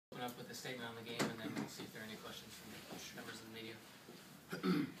statement on the game, and then we'll see if there are any questions from members of the media.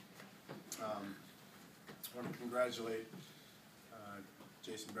 I want to congratulate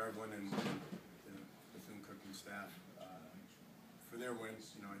Jason Berglund and the Bethune-Cookman staff for their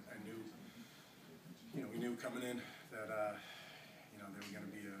wins. You know, I knew, we knew coming in that they were going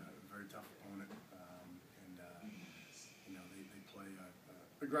to be a very tough opponent, they play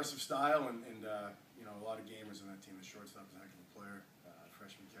a aggressive style, and a lot of gamers on that team. The shortstop is a heck of a player.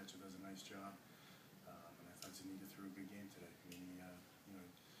 Freshman catcher does a nice job, and I thought Zanita threw a good game today. I mean, he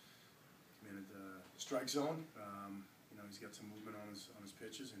committed the strike zone. He's got some movement on his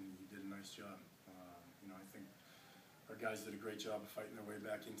pitches, and he did a nice job. I think our guys did a great job of fighting their way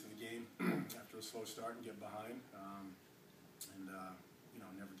back into the game after a slow start and get behind,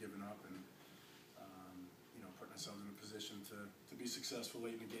 never giving up, and putting ourselves in a position to be successful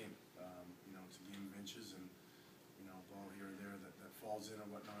late in the game. It's a game of inches, and a ball here or there that falls in or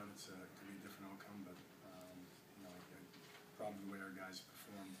whatnot. It could be a different outcome, but probably the way our guys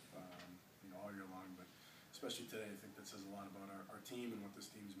performed all year long, but especially today, I think that says a lot about our team and what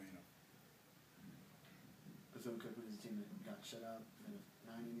this team's made of. Bethune-Cookman is a team that got shut out in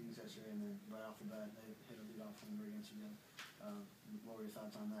 9 innings yesterday, and then right off the bat they hit a lead off from the against you. What were your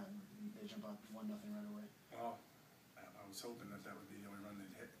thoughts on that? They jump out 1-0 right away. Well, I was hoping that would be the only run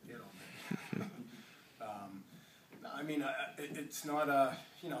they'd hit all day. I mean, it's not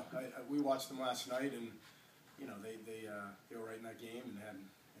we watched them last night, and they were right in that game and had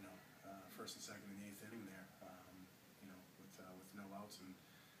first and second in the 8th inning there, with no outs, and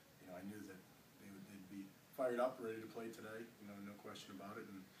I knew that they'd be fired up, ready to play today. No question about it,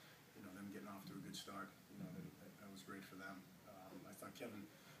 and them getting off to a good start. That was great for them. I thought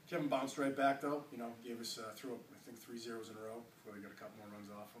Kevin bounced right back though. Gave us threw up I think 3 zeros in a row before they got a couple more runs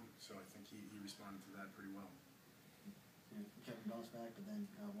off him. So I think he responded to that pretty well. Yeah, Kevin bounced back, but then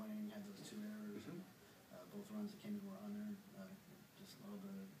one inning had those 2 errors. Mm-hmm. Both runs that came in were unearned. Just a little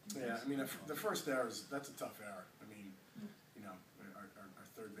bit of defense. Yeah, I mean the first error that's a tough error. I mean, our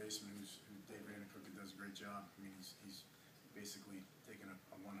third baseman who Dave Vandercook does a great job. I mean he's basically taking a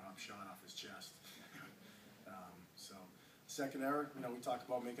one-hop shot off his chest. So second error, we talked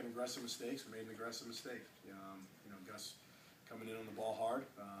about making aggressive mistakes. We made an aggressive mistake. Gus coming in on the ball hard,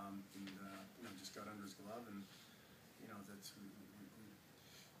 and just got under his glove, and we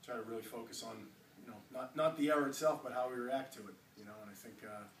try to really focus on not the error itself, but how we react to it. And I think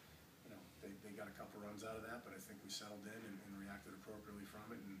they got a couple runs out of that, but I think we settled in and reacted appropriately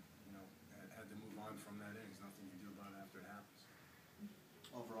from it, and had to move on from that innings. Nothing you do about it after it happens.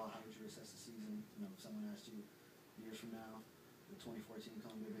 Overall, how would you assess the season? If someone asked you years from now, the 2014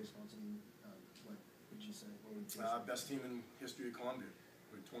 Columbia baseball team, what would you say? What would you say? Best team in history of Columbia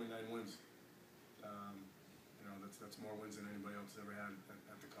with 29 wins. That's more wins than anybody else ever had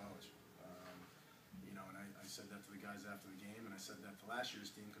at the college. And I said that to the guys after the game, and I said that to last year's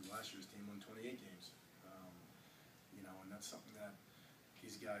team, because last year's team won 28 games. And that's something that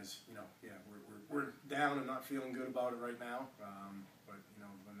these guys, we're down and not feeling good about it right now. But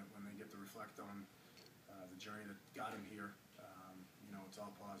when they get to reflect on the journey that got them here, it's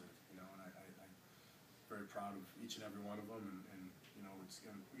all positive. And I'm very proud of each and every one of them. And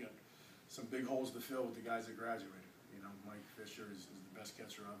we got some big holes to fill with the guys that graduated. Mike Fisher is the best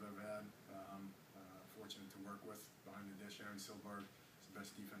catcher I've ever had. Fortunate to work with behind the dish. Aaron Silbart is the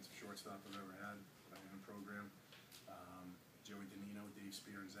best defensive shortstop I've ever had in the program. Joey Danino, Dave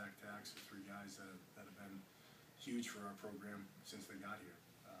Spear, and Zach Tax are 3 guys that have been huge for our program since they got here.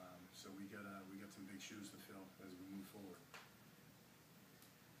 So we got some big shoes to fill as we move forward.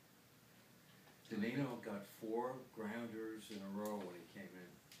 Danino got 4 grounders in a row when he came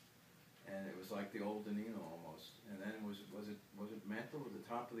in, and it was like the old Danino almost. And then was it mental? Or the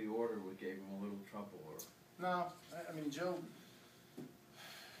top of the order what gave him a little trouble? Or no, I mean Joe's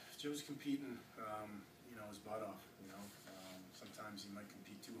competing, his butt off. Sometimes he might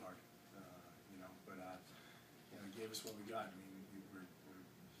compete too hard, but he gave us what we got. I mean, we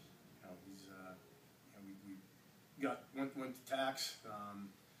went to Tax,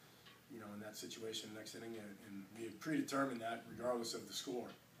 in that situation next inning, and we had predetermined that regardless of the score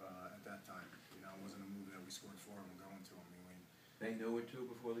at that time. It wasn't a move that we scored for and we're going to. I mean, they knew it too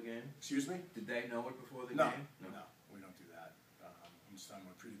before the game? Excuse me? Did they know it before the No, game? no, we don't do that. I'm just talking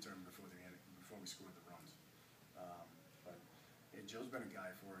about predetermined before we scored the runs. But Joe's been a guy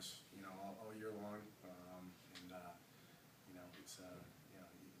for us, all year long, it's a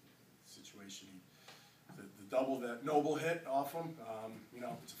situation. The double that Noble hit off him,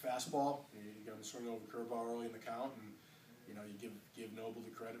 it's a fastball. You got to swing over curveball early in the count, and you give Noble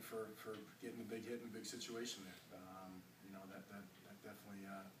the credit for getting the big hit in a big situation there. That definitely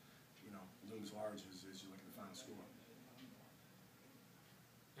looms large as you look at the final score.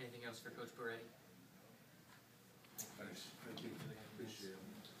 Anything else for Coach Boretti?